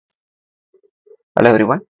Hello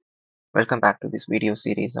everyone, welcome back to this video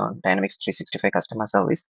series on Dynamics 365 customer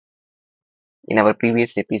service. In our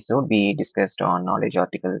previous episode, we discussed on knowledge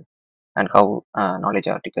article and how knowledge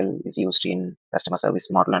article is used in customer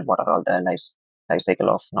service model and what are all the life cycle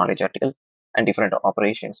of knowledge article and different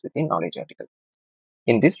operations within knowledge article.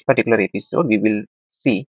 In this particular episode, we will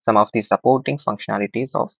see some of the supporting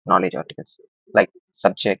functionalities of knowledge articles like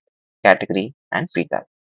subject, category, and feedback.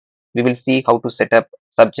 We will see how to set up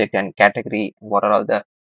subject and category, what are all the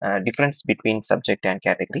difference between subject and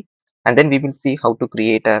category, and then we will see how to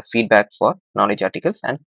create a feedback for knowledge articles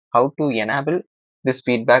and how to enable this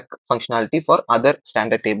feedback functionality for other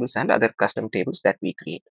standard tables and other custom tables that we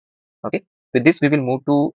create. Okay, with this we will move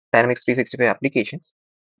to Dynamics 365 applications,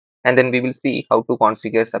 and then we will see how to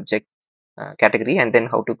configure subject, category, and then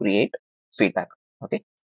how to create feedback. Okay,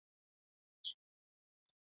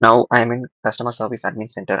 now I am in customer service admin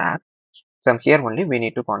center app. From here only we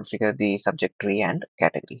need to configure the subject tree and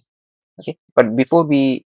categories. Okay, but before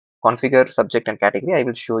we configure subject and category, I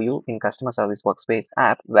will show you in customer service workspace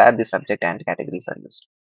app where the subject and categories are used.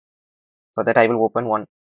 For that I will open one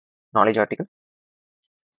knowledge article.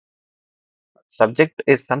 Subject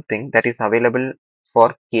is something that is available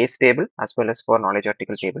for case table as well as for knowledge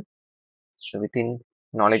article table. So within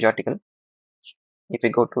knowledge article, if we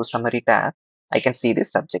go to summary tab, I can see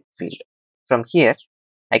this subject field. From here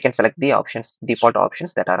I can select the options, default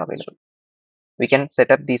options that are available. We can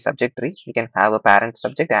set up the subject tree. We can have a parent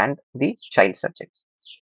subject and the child subjects.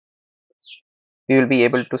 We will be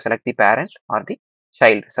able to select the parent or the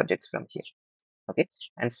child subjects from here. Okay,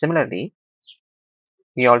 and similarly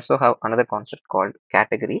we also have another concept called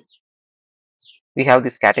categories. We have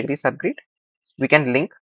this category subgrid. We can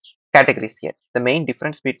link categories here. The main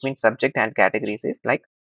difference between subject and categories is like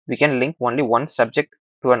we can link only one subject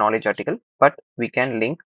to a knowledge article, but we can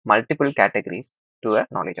link multiple categories to a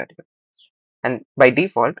knowledge article. And by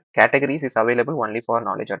default, categories is available only for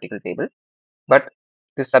knowledge article table, but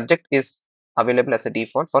the subject is available as a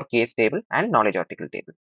default for case table and knowledge article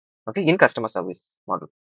table. Okay, in customer service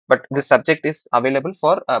model, but the subject is available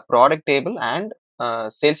for a product table and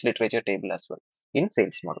sales literature table as well in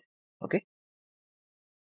sales model. Okay,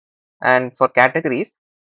 and for categories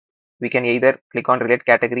we can either click on relate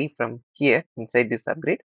category from here inside this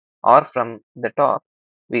subgrid, or from the top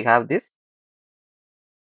we have this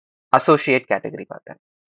associate category button.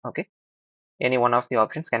 Okay, any one of the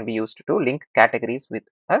options can be used to link categories with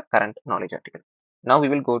a current knowledge article. Now we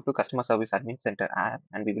will go to customer service admin center app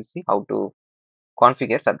and we will see how to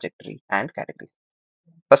configure subject tree and categories.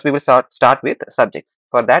 First we will start with subjects.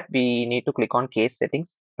 For that we need to click on case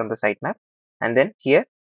settings from the sitemap, and then here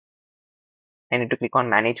I need to click on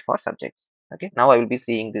manage for subjects. Okay, now I will be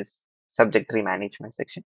seeing this subject tree management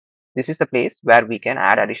section. This is the place where we can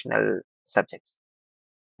add additional subjects,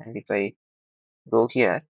 and if I go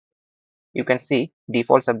here you can see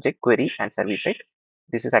default subject, query, and service, right?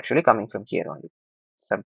 This is actually coming from here only.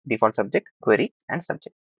 Default subject, query, and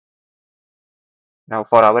subject. Now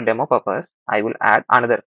for our demo purpose, I will add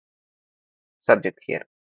another subject here.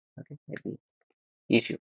 Okay, maybe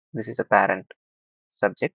issue. This is a parent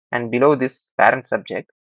subject, and below this parent subject,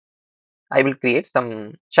 I will create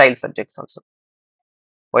some child subjects also.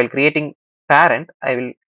 While creating parent, I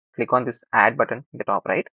will click on this add button in the top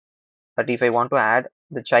right. But if I want to add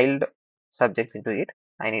the child subjects into it,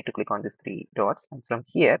 I need to click on these three dots, and from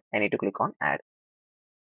here I need to click on add.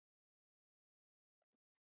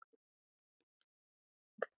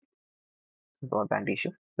 Broadband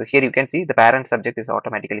issue. So here you can see the parent subject is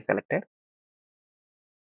automatically selected.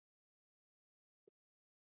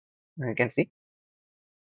 You can see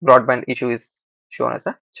broadband issue is shown as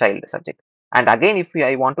a child subject. And again, if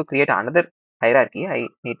I want to create another hierarchy, I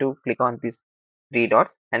need to click on these three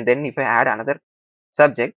dots, and then if I add another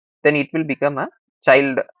subject, then it will become a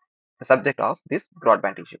child subject of this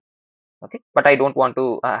broadband issue. Okay, but I don't want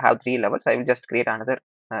to have three levels. I will just create another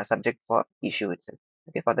subject for issue itself.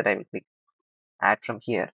 Okay, for that I will click add from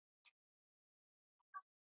here,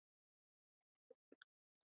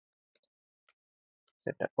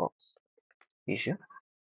 setup box issue.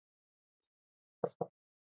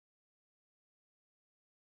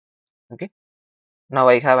 Okay, now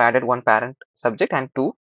I have added one parent subject and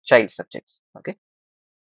two child subjects. Okay,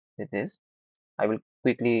 with this I will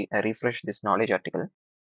quickly refresh this knowledge article.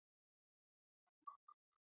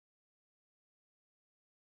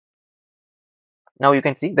 Now you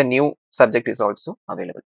can see the new subject is also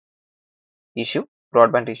available: issue,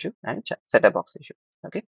 broadband issue, and setup box issue.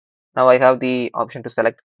 Okay, now I have the option to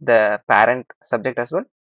select the parent subject as well,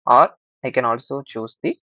 or I can also choose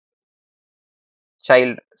the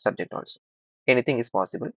child subject also. Anything is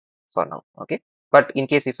possible for now. Okay, But in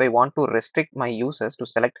case if I want to restrict my users to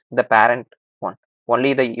select the parent one,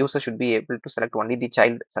 only the user should be able to select only the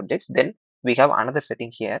child subjects, then we have another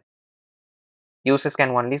setting here. Users can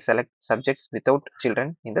only select subjects without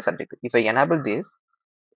children in the subject. If I enable this,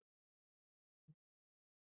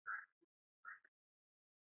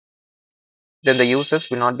 then the users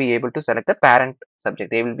will not be able to select the parent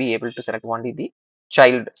subject. They will be able to select only the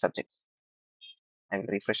child subjects. I will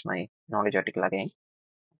refresh my knowledge article again.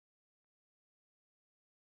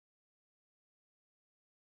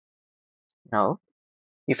 Now,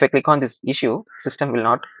 if I click on this issue, system will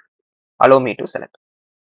not allow me to select.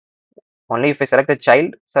 Only if I select the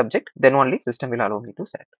child subject, then only system will allow me to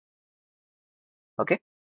select. Okay.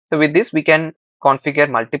 So with this, we can configure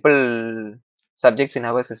multiple subjects in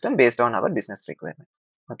our system based on our business requirement.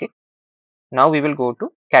 Okay. Now we will go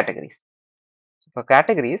to categories. So for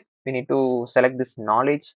categories, we need to select this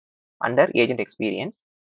knowledge under agent experience,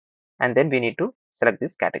 and then we need to select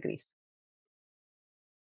these categories.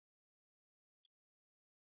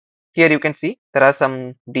 Here you can see there are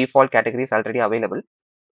some default categories already available,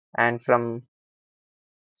 and from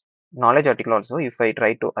knowledge article also, if I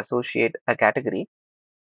try to associate a category,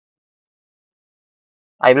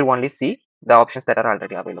 I will only see the options that are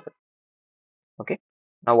already available. Okay.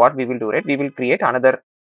 Now what we will do, right? We will create another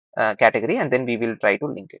category and then we will try to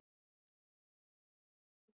link it.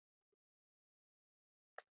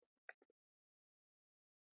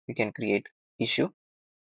 We can create issue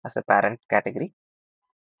as a parent category,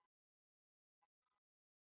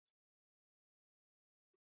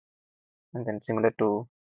 and then similar to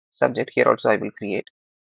subject, here also I will create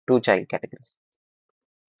two child categories.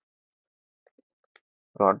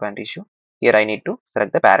 Broadband issue. Here I need to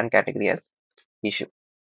select the parent category as issue.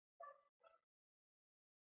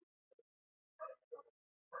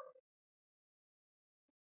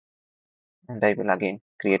 And I will again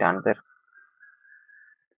create another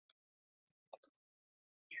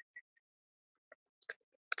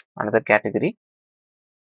category,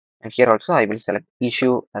 and here also I will select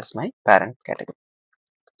issue as my parent category.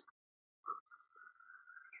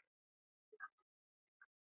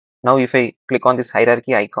 Now if I click on this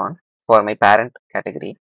hierarchy icon for my parent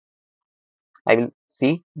category, I will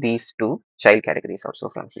see these two child categories also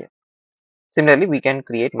from here. Similarly, we can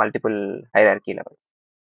create multiple hierarchy levels.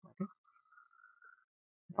 Okay.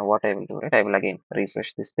 Now what I will do, right? I will again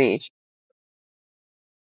refresh this page,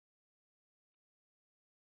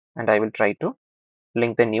 and I will try to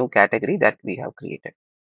link the new category that we have created.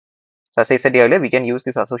 So as I said earlier, we can use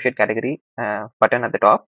this associate category button at the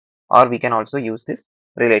top, or we can also use this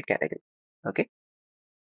relate category. Okay.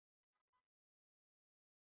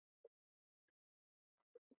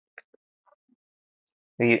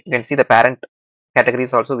 You can see the parent category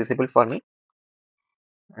is also visible for me,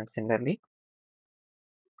 and similarly,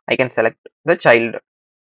 I can select the child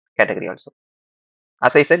category also.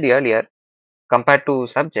 As I said earlier, compared to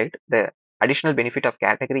subject, the additional benefit of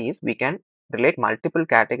category is we can relate multiple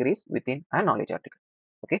categories within a knowledge article.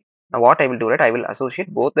 Okay. Now what I will do, right? I will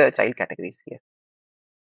associate both the child categories here.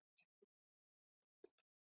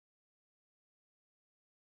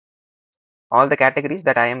 All the categories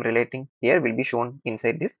that I am relating here will be shown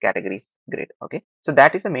inside this categories grid. Okay. So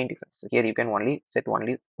that is the main difference. So here you can only set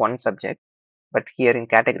only one subject, but here in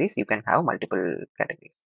categories, you can have multiple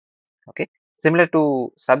categories. Okay. Similar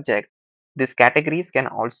to subject, these categories can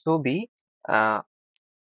also be uh,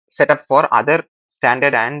 set up for other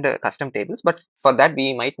standard and custom tables, but for that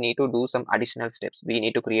we might need to do some additional steps. We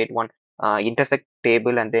need to create one intersect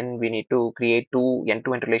table, and then we need to create two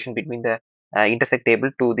end-to-end relation between the intersect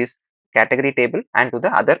table to this category table and to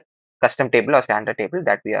the other custom table or standard table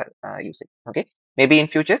that we are using. Okay, maybe in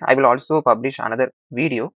future I will also publish another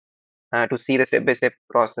video to see the step-by-step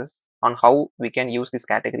process on how we can use these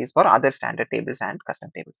categories for other standard tables and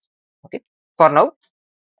custom tables. Okay, for now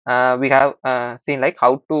we have seen like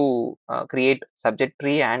how to create subject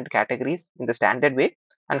tree and categories in the standard way,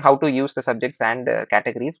 and how to use the subjects and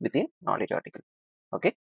categories within knowledge article.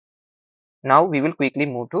 Okay, now we will quickly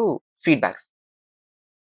move to feedbacks.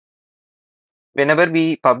 Whenever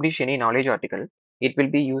we publish any knowledge article, it will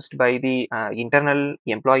be used by the internal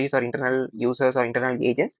employees or internal users or internal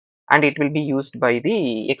agents, and it will be used by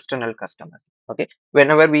the external customers. Okay,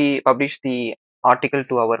 whenever we publish the article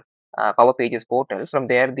to our Power Pages portal, from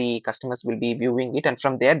there the customers will be viewing it, and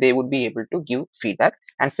from there they would be able to give feedback.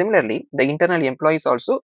 And similarly, the internal employees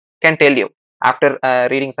also can tell you after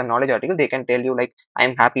reading some knowledge article, they can tell you like, I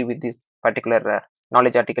am happy with this particular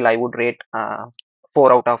knowledge article. I would rate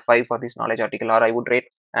 4 out of 5 for this knowledge article, or I would rate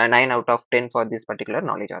 9 out of 10 for this particular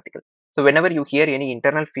knowledge article. So whenever you hear any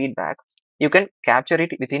internal feedback, you can capture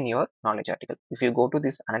it within your knowledge article. If you go to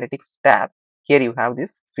this analytics tab, here you have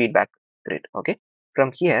this feedback grid. Okay,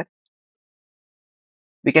 from here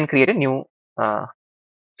we can create a new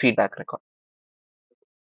feedback record.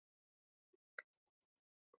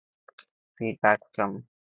 Feedback from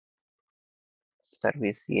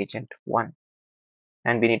service agent 1,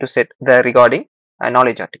 and we need to set the regarding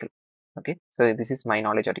knowledge article. Okay, so this is my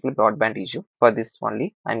knowledge article broadband issue. For this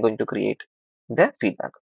only I'm going to create the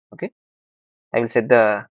feedback. Okay, I will set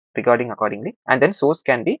the regarding accordingly, and then source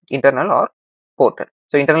can be internal or portal.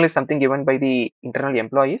 So internal is something given by the internal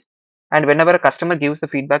employees, and whenever a customer gives the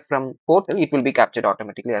feedback from portal, it will be captured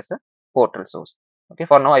automatically as a portal source. Okay,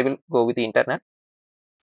 for now I will go with the internal,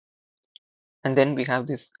 and then we have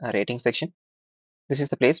this rating section. This is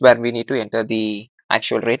the place where we need to enter the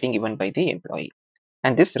actual rating given by the employee.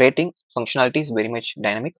 And this rating functionality is very much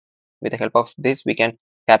dynamic. With the help of this, we can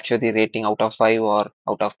capture the rating out of 5 or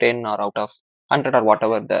out of 10 or out of 100 or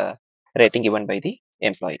whatever the rating given by the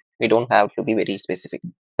employee. We don't have to be very specific.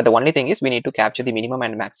 But the only thing is we need to capture the minimum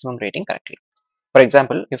and maximum rating correctly. For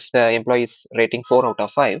example, if the employee is rating 4 out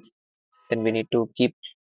of 5, then we need to keep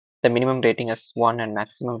the minimum rating as 1 and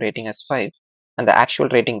maximum rating as 5, and the actual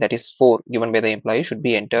rating, that is 4, given by the employee should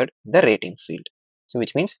be entered in the rating field. So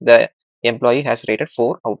which means the employee has rated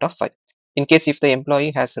 4 out of 5. In case if the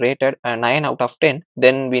employee has rated 9 out of 10,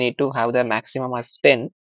 then we need to have the maximum as 10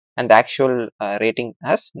 and the actual rating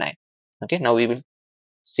as 9. Okay, now we will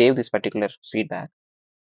save this particular feedback,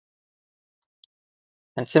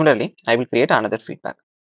 and similarly I will create another feedback.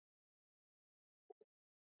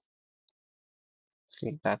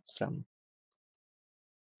 Feedback from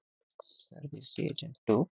service agent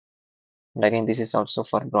 2, and again this is also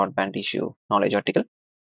for broadband issue knowledge article,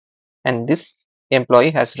 and this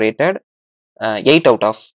employee has rated 8 out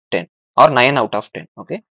of 10 or 9 out of 10.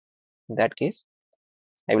 Okay, in that case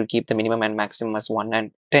I will keep the minimum and maximum as 1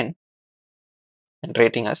 and 10 and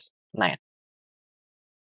rating as 9,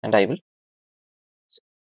 and I will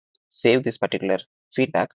save this particular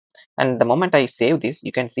feedback. And the moment I save this,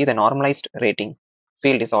 you can see the normalized rating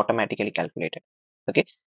field is automatically calculated. Okay,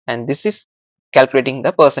 and this is calculating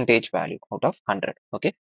the percentage value out of 100.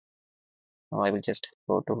 Okay, now I will just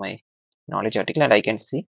go to my knowledge article and I can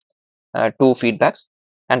see 2 feedbacks,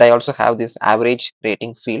 and I also have this average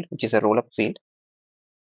rating field, which is a roll up field.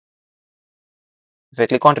 If I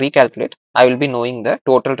click on recalculate, I will be knowing the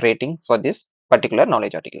total rating for this particular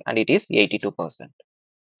knowledge article, and it is 82%.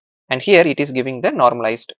 And here it is giving the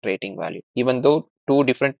normalized rating value. Even though 2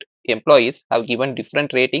 different employees have given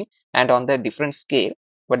different rating and on the different scale,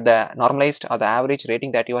 but the normalized or the average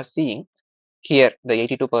rating that you are seeing here, the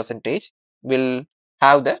 82% will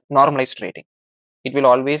have the normalized rating. It will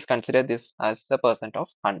always consider this as a percent of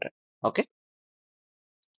 100. Okay,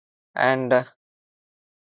 and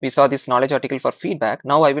we saw this knowledge article for feedback.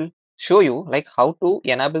 Now I will show you like how to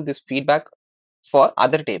enable this feedback for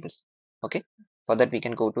other tables. Okay, for that we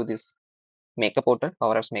can go to this maker portal,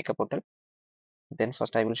 Power Apps maker portal. Then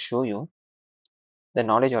first I will show you the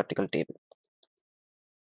knowledge article table.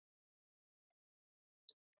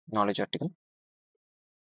 Knowledge article,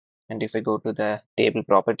 and if I go to the table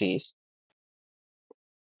properties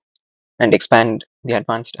and expand the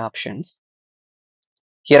advanced options,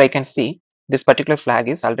 here I can see this particular flag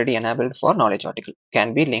is already enabled for knowledge article,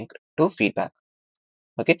 can be linked to feedback.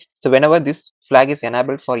 Okay, so whenever this flag is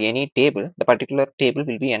enabled for any table, the particular table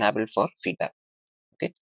will be enabled for feedback.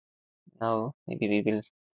 Okay, now maybe we will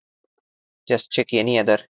just check any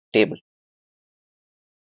other table,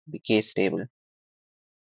 the case table,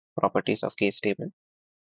 properties of case table,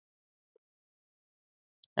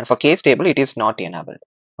 and for case table it is not enabled.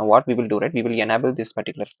 Now what we will do, right, we will enable this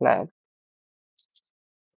particular flag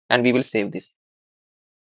and we will save this.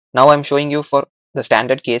 Now I'm showing you for the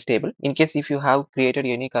standard case table. In case if you have created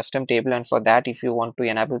any custom table, and for that if you want to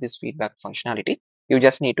enable this feedback functionality, you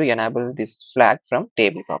just need to enable this flag from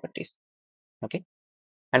table properties. Okay,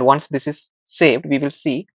 and once this is saved, we will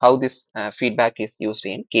see how this feedback is used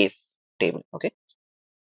in case table. Okay,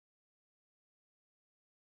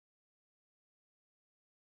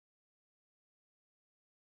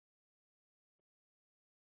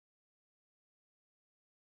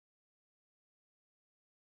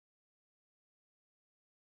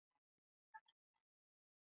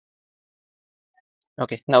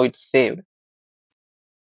 okay, now it's saved.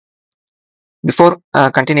 Before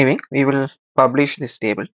continuing, we will publish this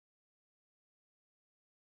table,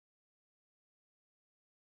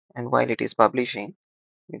 and while it is publishing,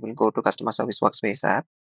 we will go to customer service workspace app.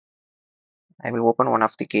 I will open one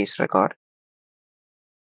of the case record.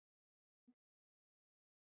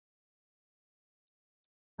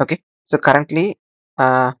 Okay, so currently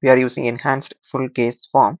we are using enhanced full case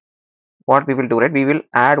form. What we will do, right, we will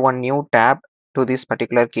add one new tab to this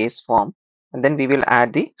particular case form, and then we will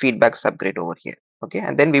add the feedback subgrid over here. Okay,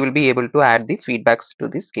 and then we will be able to add the feedbacks to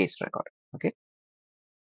this case record. Okay,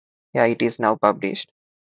 yeah, it is now published.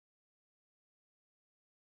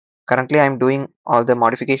 Currently, I'm doing all the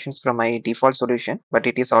modifications from my default solution, but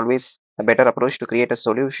it is always a better approach to create a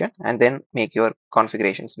solution and then make your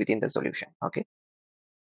configurations within the solution. Okay,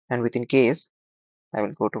 and within case, I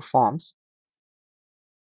will go to forms,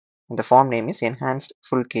 and the form name is enhanced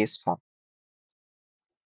full case form.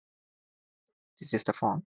 This is the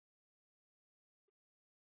form.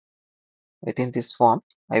 Within this form,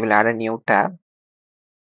 I will add a new tab,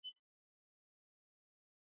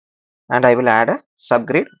 and I will add a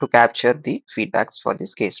subgrid to capture the feedbacks for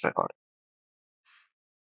this case record.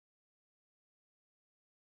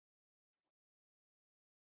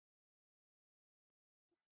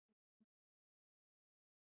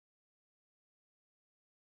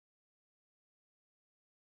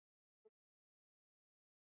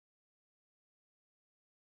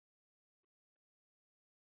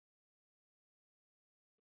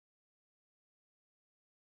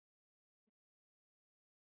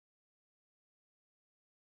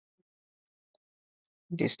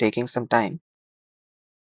 It is taking some time.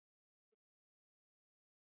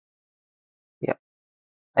 Yeah,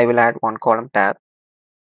 I will add one column tab.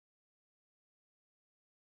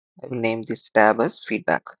 I will name this tab as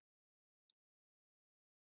feedback.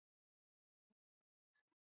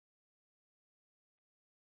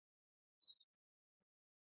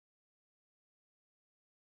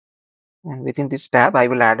 And within this tab, I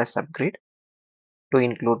will add a subgrid to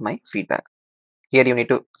include my feedback. Here you need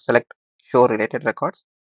to select show related records,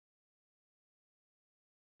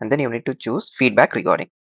 and then you need to choose feedback recording.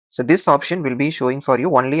 So this option will be showing for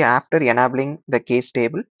you only after enabling the case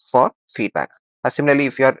table for feedback. Similarly,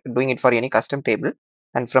 if you are doing it for any custom table,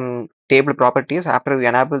 and from table properties, after you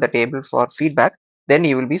enable the table for feedback, then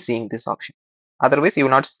you will be seeing this option. Otherwise, you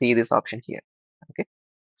will not see this option here. Okay,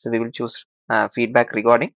 so we will choose feedback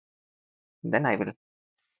recording. Then I will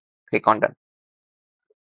click on done.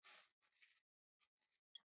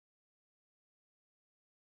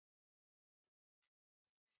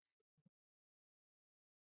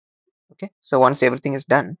 Okay, so once everything is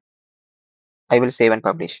done, I will save and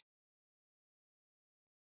publish.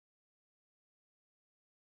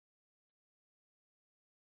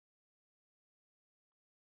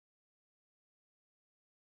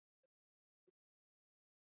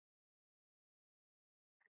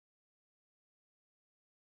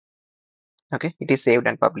 Okay, it is saved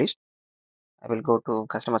and published. I will go to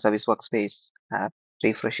customer service workspace app,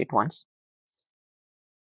 refresh it once.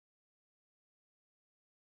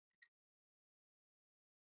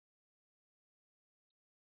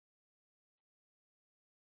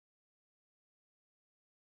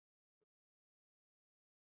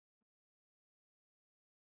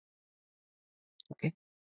 Okay,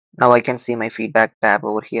 now I can see my feedback tab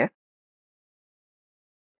over here.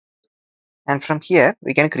 And from here,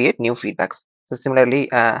 we can create new feedbacks. So similarly,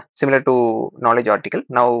 similar to knowledge article,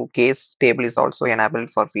 now case table is also enabled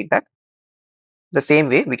for feedback. The same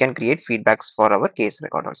way, we can create feedbacks for our case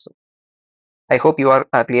record also. I hope you are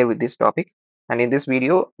clear with this topic. And in this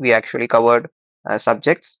video, we actually covered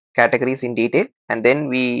subjects, categories in detail, and then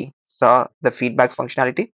we saw the feedback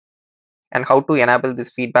functionality and how to enable this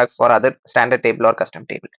feedback for other standard table or custom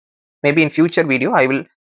table. Maybe in future video, I will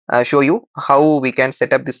show you how we can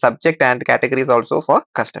set up the subject and categories also for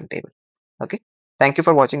custom table. Okay. Thank you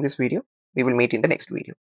for watching this video. We will meet in the next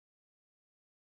video.